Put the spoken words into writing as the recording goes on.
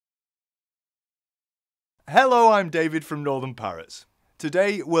Hello, I'm David from Northern Parrots.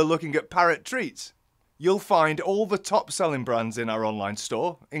 Today we're looking at Parrot treats. You'll find all the top selling brands in our online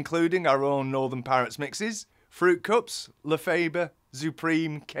store, including our own Northern Parrots mixes, Fruit Cups, Lefebvre,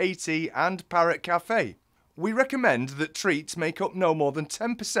 Supreme, Katie and Parrot Cafe. We recommend that treats make up no more than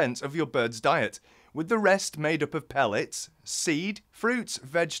 10% of your bird's diet, with the rest made up of pellets, seed, fruits,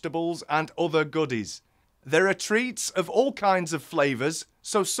 vegetables and other goodies. There are treats of all kinds of flavours,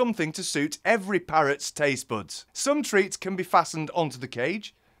 so something to suit every parrot's taste buds. Some treats can be fastened onto the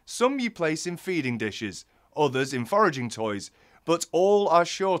cage, some you place in feeding dishes, others in foraging toys, but all are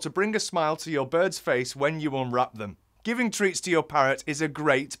sure to bring a smile to your bird's face when you unwrap them. Giving treats to your parrot is a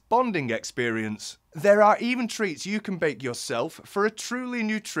great bonding experience. There are even treats you can bake yourself for a truly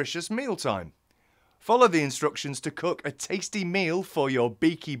nutritious mealtime. Follow the instructions to cook a tasty meal for your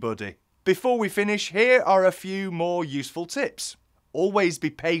beaky buddy. Before we finish, here are a few more useful tips. Always be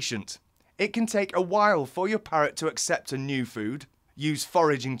patient. It can take a while for your parrot to accept a new food. Use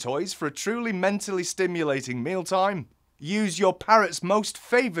foraging toys for a truly mentally stimulating mealtime. Use your parrot's most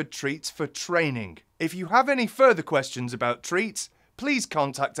favoured treats for training. If you have any further questions about treats, please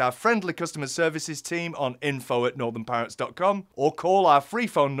contact our friendly customer services team on info@northernparrots.com or call our free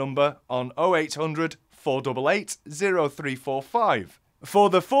phone number on 0800 488 0345.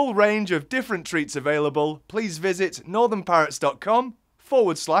 For the full range of different treats available, please visit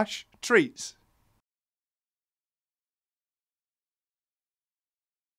northernparrots.com/treats.